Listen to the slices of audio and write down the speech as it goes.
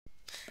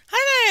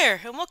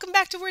there, and welcome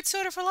back to Weird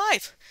Soda for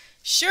Life.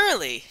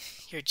 Surely,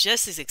 you're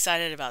just as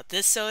excited about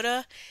this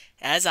soda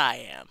as I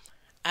am.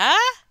 Ah?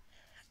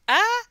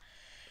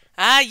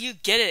 Ah? You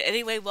get it.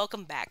 Anyway,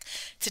 welcome back.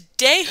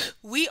 Today,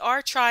 we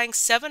are trying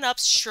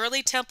 7-Up's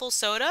Shirley Temple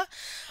soda.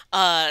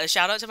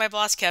 Shout out to my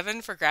boss,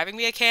 Kevin, for grabbing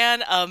me a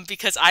can,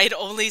 because I had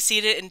only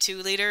seen it in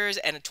 2 liters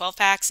and 12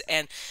 packs,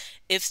 and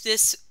if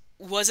this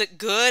wasn't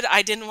good,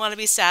 I didn't want to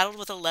be saddled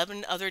with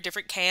 11 other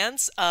different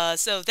cans.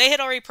 So they had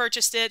already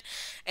purchased it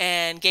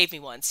and gave me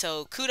one.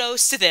 So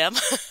kudos to them.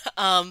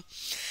 um,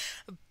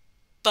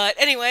 but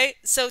anyway,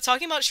 so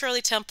talking about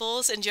Shirley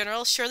Temples in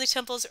general, Shirley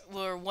Temples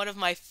were one of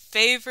my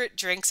favorite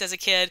drinks as a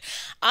kid.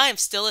 I am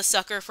still a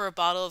sucker for a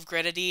bottle of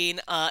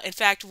grenadine. In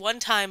fact, one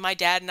time my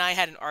dad and I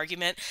had an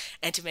argument,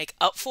 and to make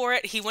up for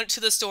it, he went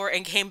to the store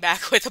and came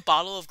back with a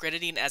bottle of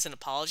grenadine as an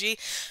apology.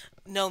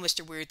 No,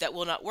 Mr. Weird, that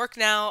will not work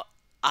now.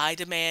 I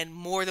demand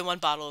more than one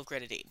bottle of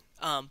grenadine.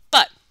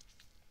 But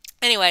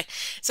anyway,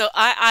 so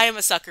I am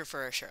a sucker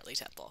for a Shirley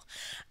Temple.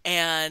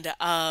 And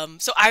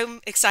so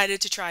I'm excited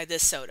to try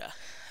this soda.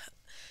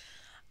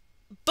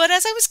 But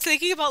as I was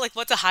thinking about like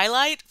what to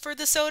highlight for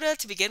the soda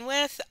to begin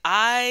with,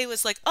 I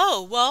was like,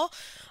 oh, well,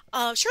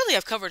 surely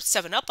I've covered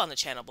 7-Up on the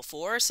channel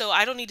before, so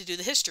I don't need to do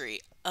the history.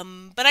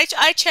 But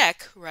I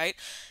check, right?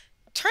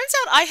 Turns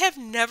out I have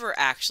never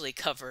actually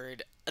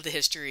covered the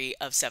history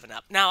of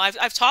 7-Up. Now,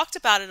 I've talked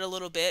about it a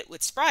little bit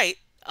with Sprite,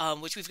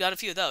 which we've got a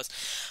few of those.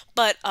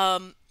 But,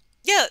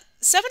 yeah,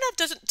 7-Up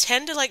doesn't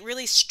tend to, like,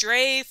 really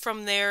stray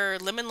from their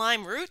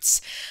lemon-lime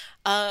roots,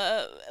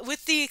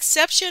 with the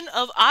exception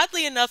of,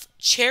 oddly enough,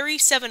 Cherry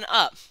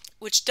 7-Up,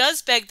 which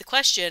does beg the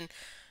question,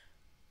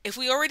 if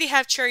we already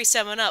have Cherry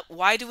 7-Up,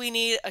 why do we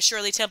need a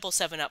Shirley Temple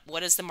 7-Up?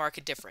 What is the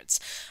market difference?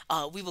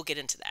 We will get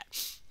into that.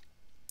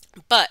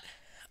 But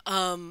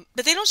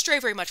they don't stray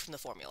very much from the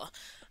formula.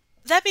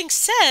 That being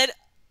said,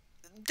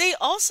 they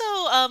also,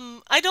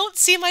 I don't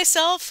see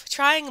myself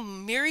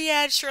trying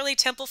myriad Shirley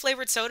Temple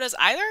flavored sodas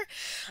either.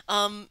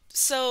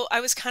 So I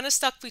was kind of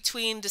stuck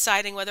between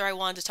deciding whether I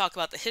wanted to talk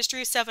about the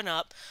history of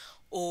 7-Up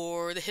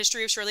or the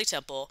history of Shirley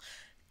Temple,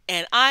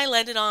 and I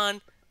landed on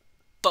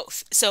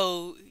both.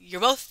 So you're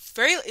both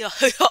very,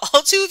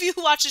 all 2 of you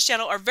who watch this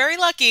channel are very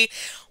lucky.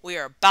 We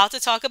are about to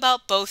talk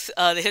about both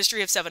the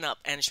history of 7-Up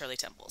and Shirley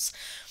Temples.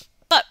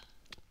 But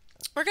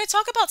we're going to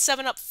talk about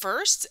 7-Up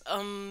first,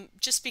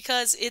 just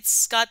because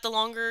it's got the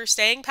longer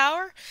staying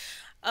power.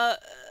 Around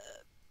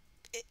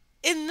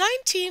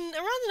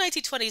the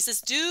 1920s,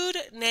 this dude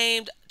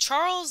named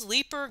Charles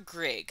Leiper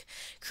Grigg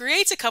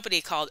creates a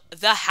company called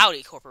the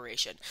Howdy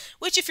Corporation,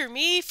 which, if you're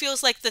me,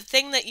 feels like the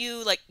thing that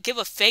you like give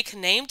a fake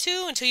name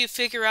to until you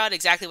figure out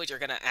exactly what you're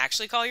going to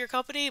actually call your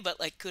company.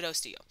 But like,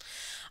 kudos to you.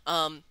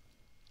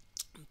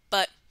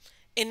 But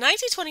in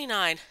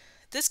 1929,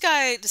 this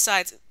guy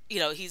decides,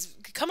 he's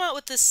come out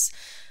with this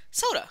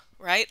soda,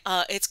 right?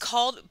 It's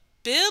called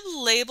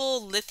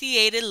Bib-Label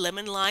Lithiated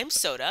Lemon-Lime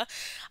Soda.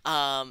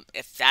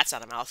 If that's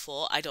not a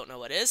mouthful, I don't know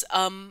what is.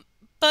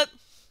 But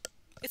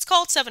it's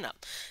called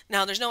 7-Up.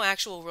 Now, there's no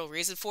actual real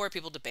reason for it.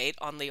 People debate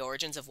on the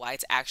origins of why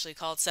it's actually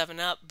called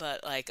 7-Up,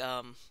 but like,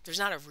 there's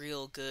not a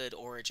real good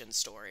origin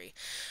story.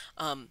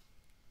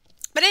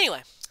 But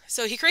anyway,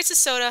 so he creates this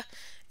soda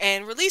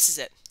and releases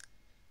it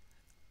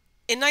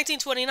in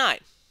 1929.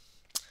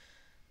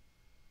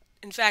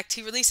 In fact,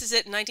 he releases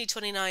it in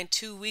 1929,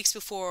 2 weeks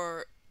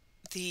before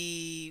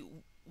the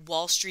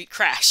Wall Street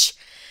crash.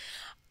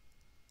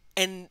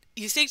 And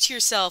you think to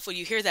yourself when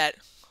you hear that,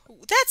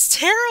 that's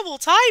terrible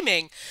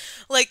timing.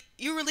 Like,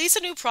 you release a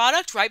new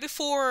product right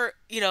before,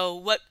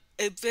 what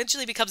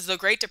eventually becomes the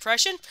Great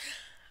Depression.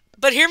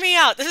 But hear me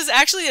out. This is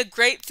actually a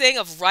great thing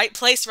of right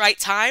place, right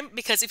time,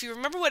 because if you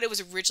remember what it was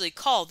originally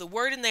called, the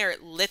word in there,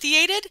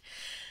 lithiated,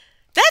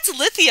 that's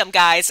lithium,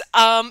 guys.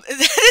 That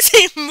is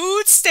a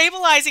mood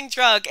stabilizing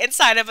drug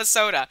inside of a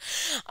soda.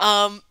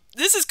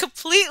 This is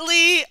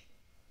completely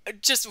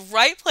just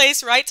right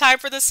place, right time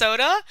for the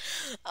soda.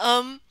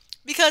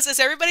 Because as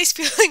everybody's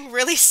feeling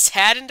really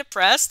sad and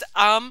depressed,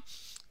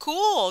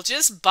 cool,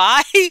 just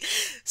buy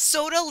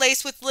soda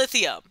laced with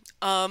lithium.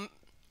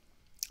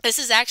 This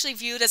is actually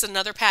viewed as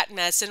another patent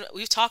medicine.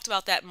 We've talked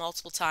about that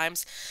multiple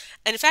times.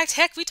 And in fact,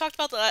 heck, we talked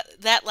about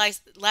that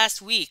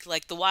last week,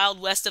 like the Wild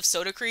West of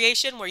soda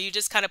creation, where you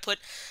just kind of put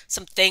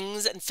some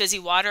things in fizzy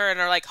water and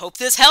are like, hope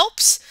this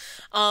helps.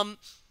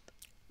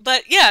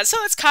 But yeah, so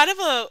it's kind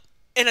of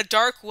in a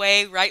dark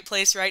way, right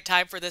place, right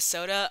time for this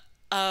soda.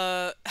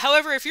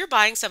 However, if you're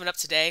buying 7-Up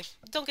today,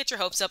 don't get your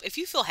hopes up. If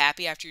you feel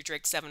happy after you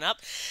drink 7-Up,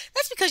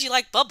 that's because you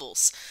like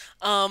bubbles.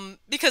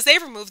 Because they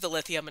removed the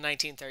lithium in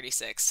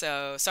 1936,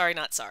 so sorry,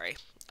 not sorry.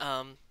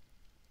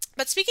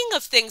 But speaking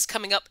of things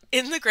coming up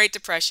in the Great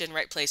Depression,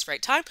 right place,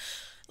 right time,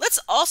 let's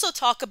also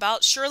talk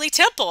about Shirley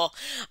Temple.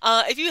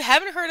 If you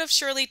haven't heard of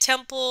Shirley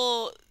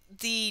Temple,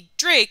 the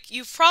drink,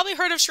 you've probably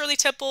heard of Shirley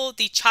Temple,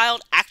 the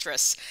child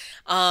actress.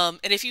 And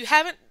if you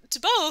haven't to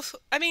both,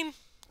 I mean,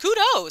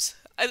 kudos.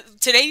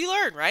 Today you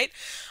learn, right?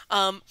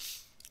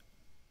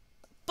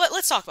 But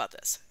let's talk about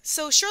this.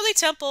 So Shirley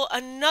Temple,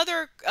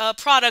 another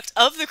product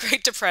of the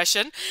Great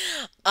Depression,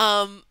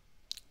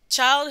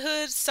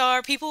 childhood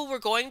star. People were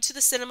going to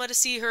the cinema to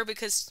see her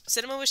because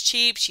cinema was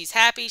cheap. She's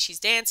happy. She's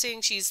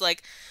dancing. She's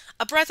like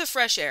a breath of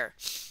fresh air.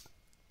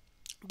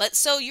 But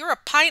so you're a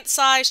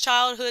pint-sized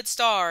childhood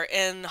star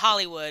in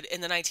Hollywood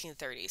in the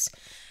 1930s.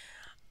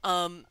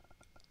 Um,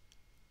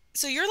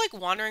 so you're like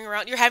wandering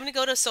around. You're having to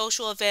go to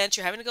social events.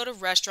 You're having to go to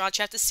restaurants.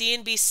 You have to see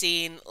and be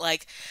seen.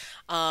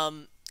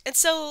 And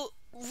so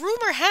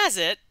rumor has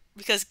it,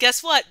 because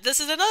guess what? This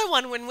is another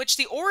one in which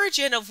the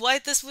origin of why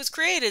this was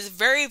created is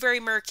very,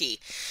 very murky.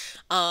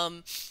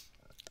 Um,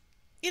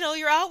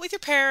 you're out with your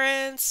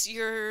parents.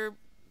 You're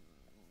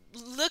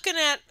looking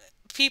at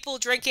people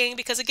drinking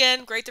because,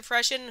 again, Great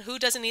Depression. Who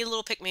doesn't need a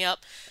little pick me up?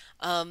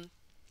 Um,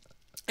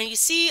 and you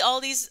see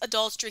all these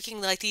adults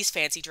drinking like these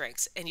fancy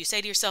drinks, and you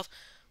say to yourself,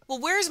 well,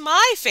 where's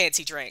my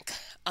fancy drink?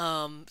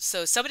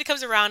 So somebody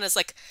comes around and is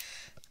like,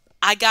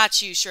 I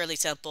got you, Shirley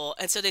Temple.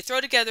 And so they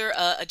throw together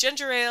a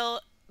ginger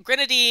ale,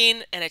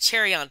 grenadine, and a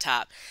cherry on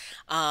top,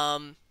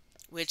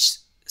 which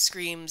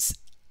screams,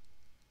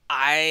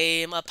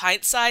 I'm a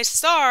pint-sized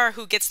star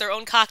who gets their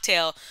own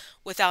cocktail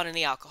without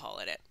any alcohol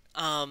in it.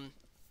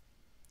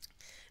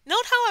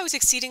 Note how I was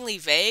exceedingly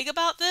vague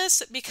about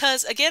this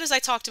because, again, as I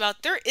talked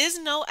about, there is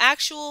no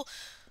actual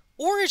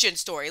origin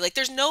story. Like,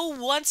 there's no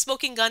one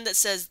smoking gun that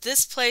says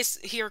this place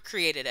here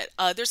created it.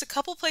 There's a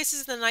couple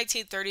places in the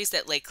 1930s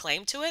that lay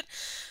claim to it.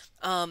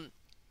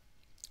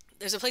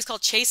 There's a place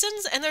called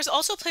Chasen's, and there's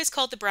also a place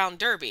called the Brown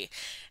Derby.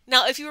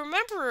 Now, if you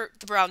remember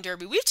the Brown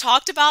Derby, we've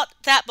talked about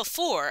that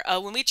before.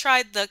 When we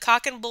tried the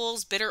Cock and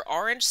Bull's Bitter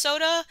Orange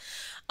Soda,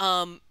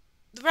 the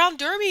Brown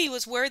Derby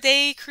was where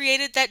they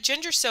created that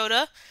ginger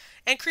soda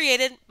and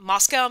created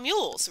Moscow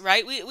Mules,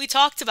 right? We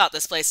talked about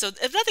this place. So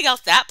if nothing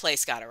else, that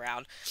place got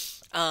around.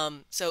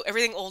 So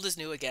everything old is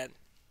new again.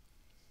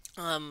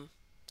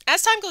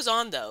 As time goes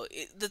on, though,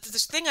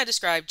 this thing I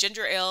described,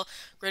 ginger ale,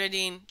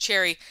 grenadine,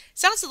 cherry,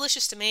 sounds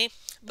delicious to me,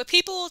 but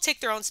people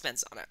take their own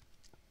spins on it.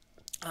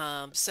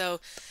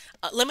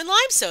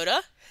 Lemon-lime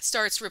soda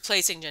starts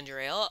replacing ginger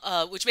ale,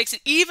 which makes it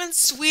even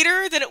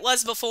sweeter than it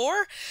was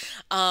before.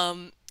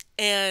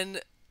 And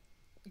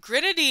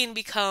grenadine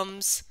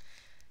becomes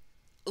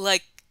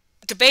like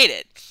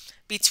debated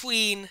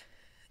between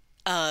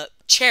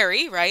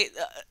cherry, right?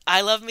 I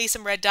love me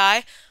some red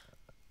dye,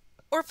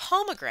 or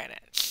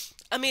pomegranate.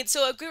 I mean,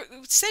 so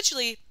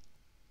essentially,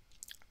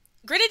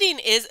 grenadine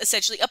is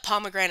essentially a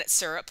pomegranate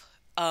syrup.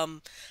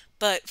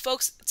 But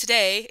folks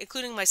today,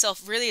 including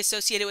myself, really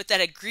associate it with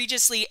that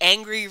egregiously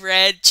angry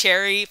red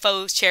cherry,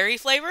 faux cherry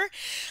flavor.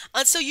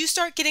 So you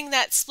start getting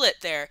that split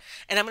there.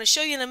 And I'm going to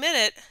show you in a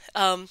minute,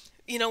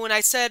 when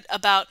I said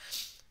about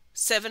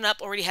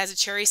 7-Up already has a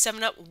cherry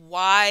 7-Up,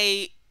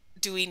 why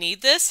do we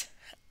need this?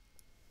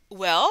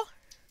 Well,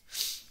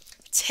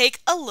 take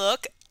a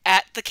look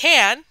at the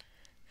can.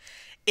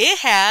 It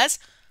has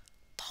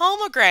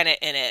pomegranate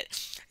in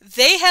it.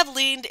 They have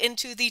leaned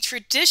into the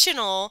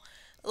traditional,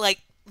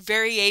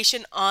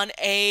 variation on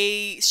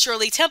a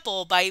Shirley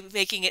Temple by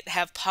making it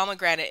have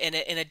pomegranate in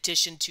it in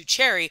addition to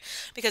cherry,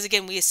 because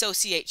again, we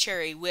associate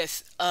cherry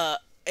with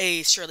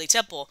a Shirley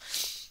Temple,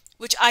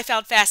 which I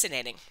found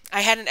fascinating.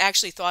 I hadn't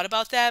actually thought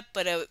about that,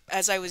 but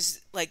as I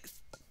was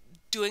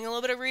doing a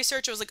little bit of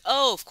research, I was like,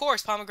 oh, of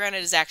course,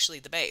 pomegranate is actually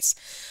the base.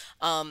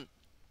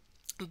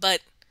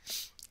 But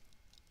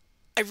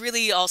I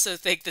really also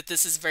think that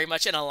this is very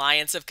much an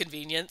alliance of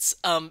convenience,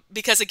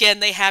 because again,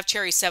 they have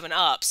cherry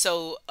 7-Up.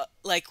 So,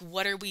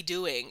 what are we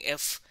doing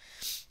if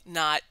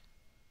not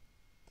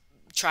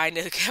trying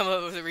to come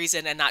up with a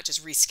reason and not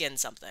just reskin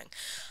something?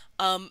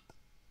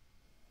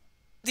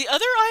 The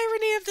other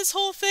irony of this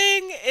whole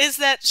thing is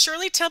that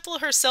Shirley Temple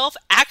herself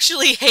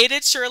actually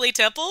hated Shirley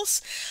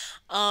Temples.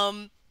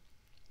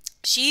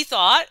 She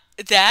thought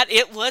that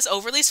it was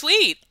overly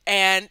sweet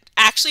and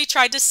actually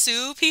tried to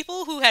sue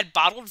people who had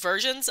bottled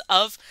versions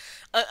of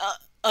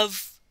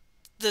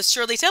the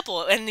Shirley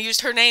Temple and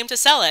used her name to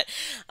sell it,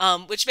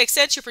 which makes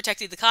sense. You're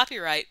protecting the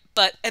copyright.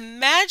 But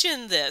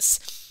imagine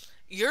this.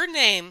 Your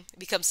name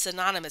becomes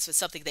synonymous with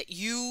something that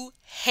you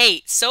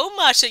hate so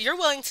much that you're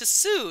willing to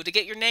sue to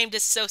get your name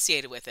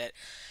disassociated with it.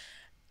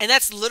 And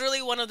that's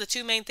literally one of the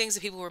two main things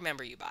that people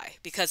remember you by.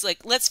 Because,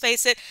 let's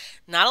face it,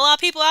 not a lot of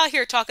people out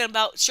here talking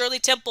about Shirley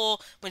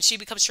Temple when she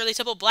becomes Shirley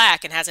Temple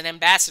Black and has an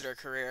ambassador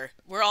career.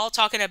 We're all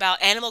talking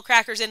about animal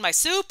crackers in my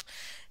soup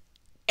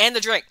and the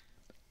drink.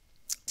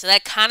 So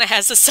that kind of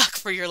has to suck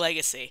for your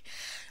legacy.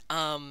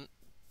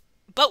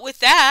 But with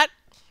that,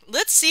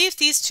 let's see if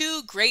these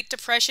two Great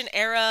Depression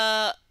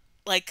era,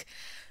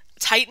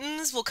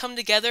 titans will come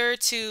together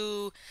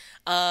to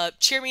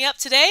cheer me up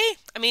today.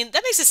 I mean,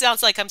 that makes it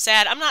sound like I'm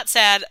sad. I'm not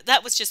sad.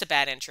 That was just a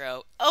bad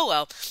intro. Oh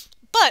well.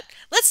 But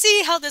let's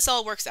see how this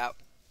all works out.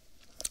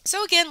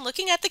 So again,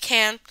 looking at the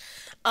can,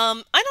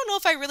 I don't know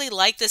if I really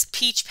like this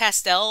peach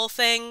pastel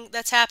thing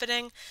that's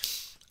happening.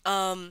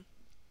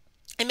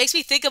 It makes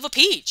me think of a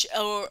peach,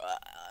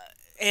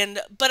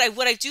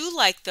 what I do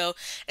like though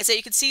is that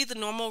you can see the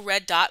normal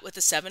red dot with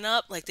the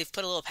 7-Up, they've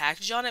put a little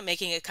package on it,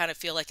 making it kind of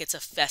feel like it's a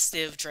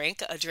festive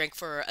drink, a drink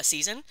for a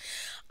season.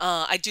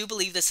 I do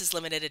believe this is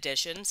limited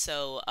edition,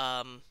 so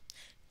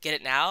get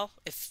it now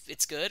if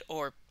it's good,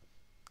 or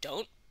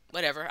don't.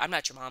 Whatever. I'm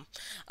not your mom.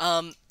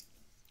 Um,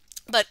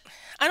 but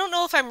I don't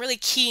know if I'm really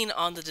keen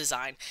on the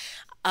design.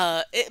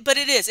 But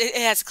it is. It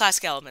has the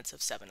classic elements of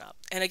 7-Up.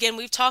 And again,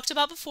 we've talked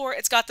about before,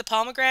 it's got the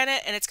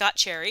pomegranate and it's got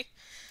cherry.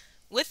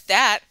 With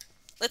that,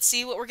 let's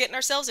see what we're getting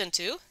ourselves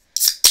into.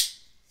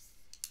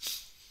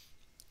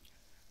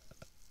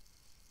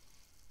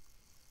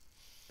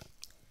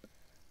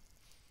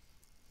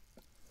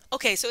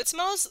 Okay, so it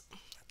smells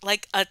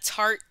like a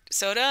tart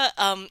soda.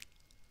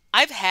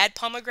 I've had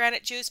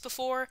pomegranate juice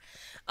before,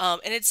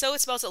 and it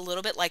smells a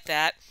little bit like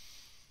that.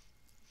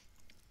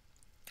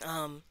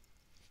 Um,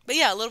 but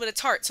yeah, a little bit of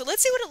tart. So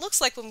let's see what it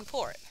looks like when we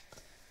pour it.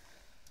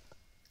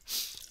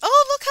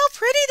 Oh, look how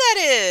pretty that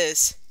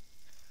is!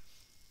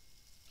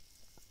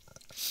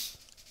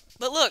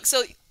 But look,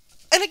 so,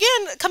 and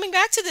again, coming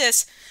back to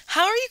this,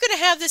 how are you going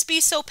to have this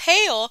be so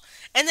pale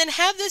and then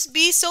have this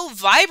be so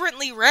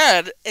vibrantly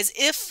red as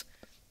if,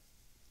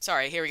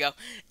 sorry, here we go,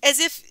 as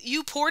if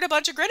you poured a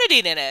bunch of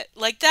grenadine in it?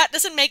 Like, that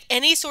doesn't make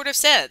any sort of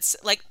sense.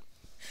 Like,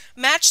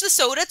 match the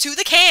soda to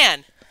the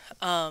can.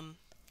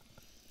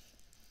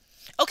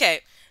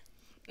 Okay,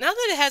 now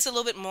that it has a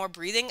little bit more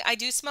breathing, I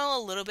do smell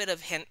a little bit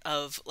of hint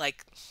of,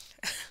 like,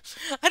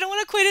 I don't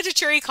want to equate it to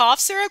cherry cough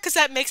syrup because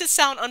that makes it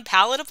sound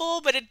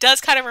unpalatable, but it does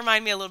kind of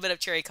remind me a little bit of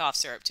cherry cough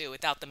syrup too,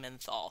 without the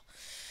menthol.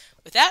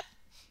 With that,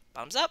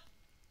 thumbs up.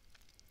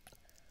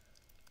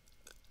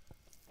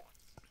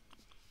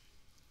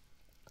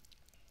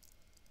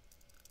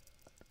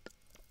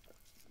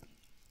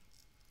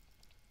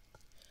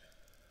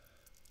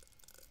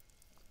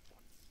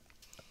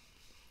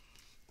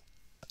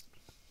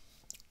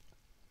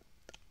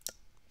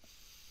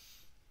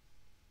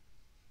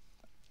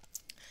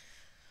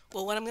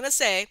 Well, what I'm going to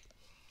say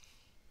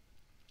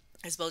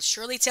is both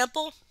Shirley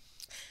Temple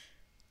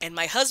and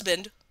my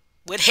husband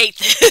would hate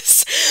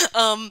this.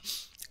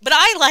 But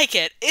I like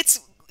it. It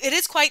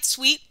is quite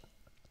sweet.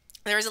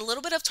 There is a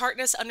little bit of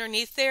tartness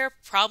underneath there,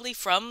 probably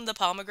from the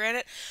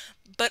pomegranate,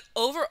 but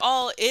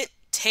overall it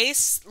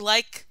tastes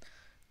like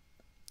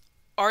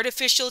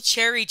artificial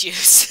cherry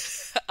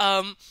juice.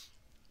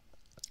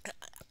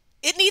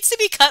 It needs to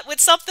be cut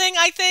with something,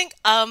 I think.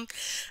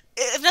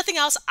 If nothing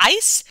else,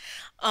 ice.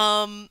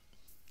 Um,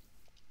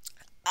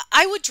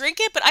 I would drink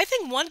it, but I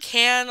think one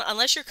can,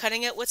 unless you're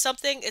cutting it with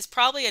something, is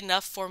probably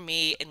enough for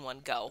me in one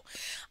go.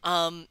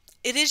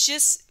 It is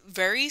just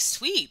very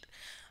sweet.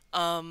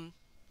 Um,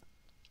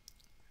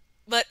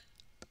 but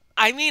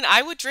I mean,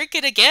 I would drink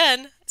it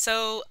again.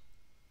 So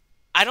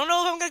I don't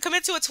know if I'm going to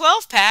commit to a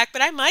 12 pack,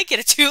 but I might get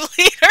a 2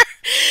 liter.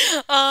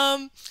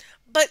 um,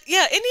 but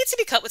yeah, it needs to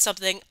be cut with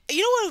something.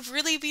 You know what would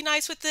really be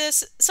nice with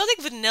this?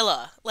 Something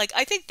vanilla. Like,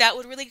 I think that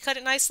would really cut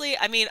it nicely.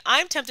 I mean,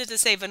 I'm tempted to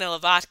say vanilla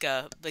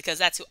vodka because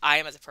that's who I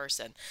am as a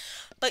person.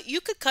 But you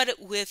could cut it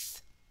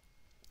with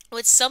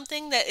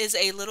something that is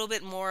a little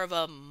bit more of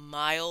a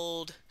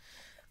mild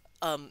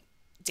um,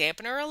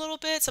 dampener a little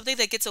bit, something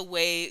that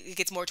it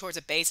gets more towards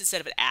a base instead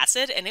of an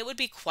acid, and it would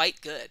be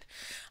quite good.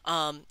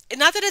 And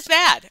not that it's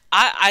bad.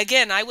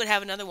 Again, I would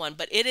have another one,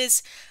 but it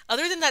is,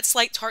 other than that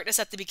slight tartness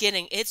at the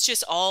beginning, it's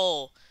just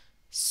all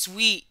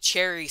sweet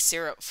cherry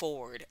syrup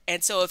forward.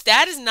 And so if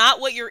that is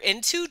not what you're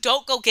into,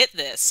 don't go get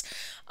this.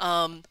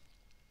 Um,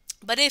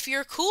 but if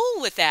you're cool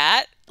with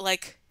that,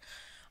 like,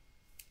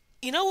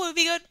 you know what would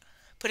be good?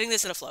 Putting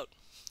this in a float.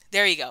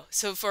 There you go.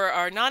 So for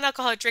our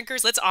non-alcoholic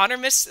drinkers, let's honor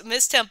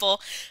Miss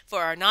Temple.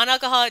 For our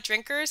non-alcoholic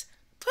drinkers,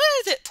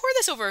 pour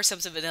this over some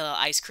vanilla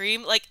ice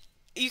cream. Like,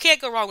 you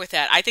can't go wrong with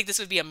that. I think this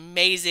would be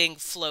amazing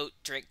float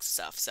drink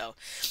stuff. So,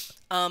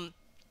 um,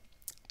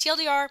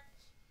 TLDR,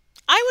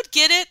 I would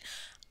get it.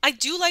 I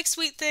do like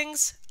sweet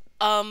things.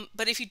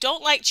 But if you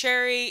don't like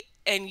cherry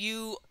and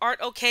you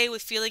aren't okay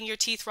with feeling your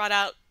teeth rot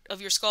out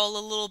of your skull a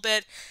little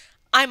bit,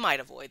 I might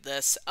avoid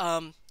this.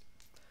 I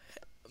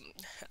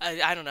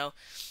don't know.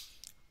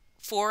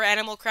 4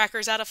 animal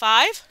crackers out of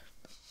 5.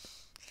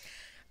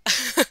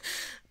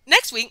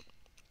 Next week,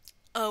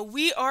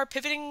 we are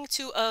pivoting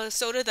to a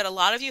soda that a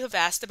lot of you have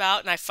asked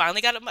about, and I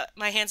finally got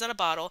my hands on a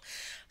bottle.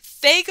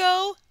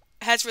 Faygo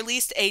has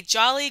released a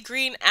Jolly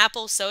Green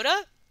Apple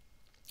soda.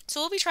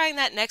 So we'll be trying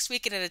that next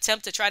week in an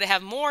attempt to try to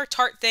have more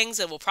tart things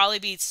that will probably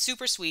be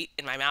super sweet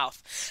in my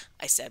mouth.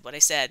 I said what I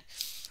said.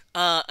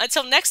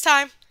 Until next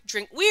time,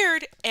 drink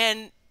weird,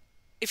 and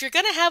if you're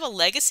going to have a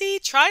legacy,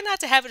 try not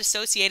to have it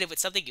associated with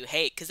something you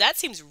hate, because that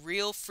seems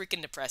real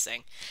freaking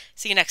depressing.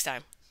 See you next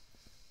time.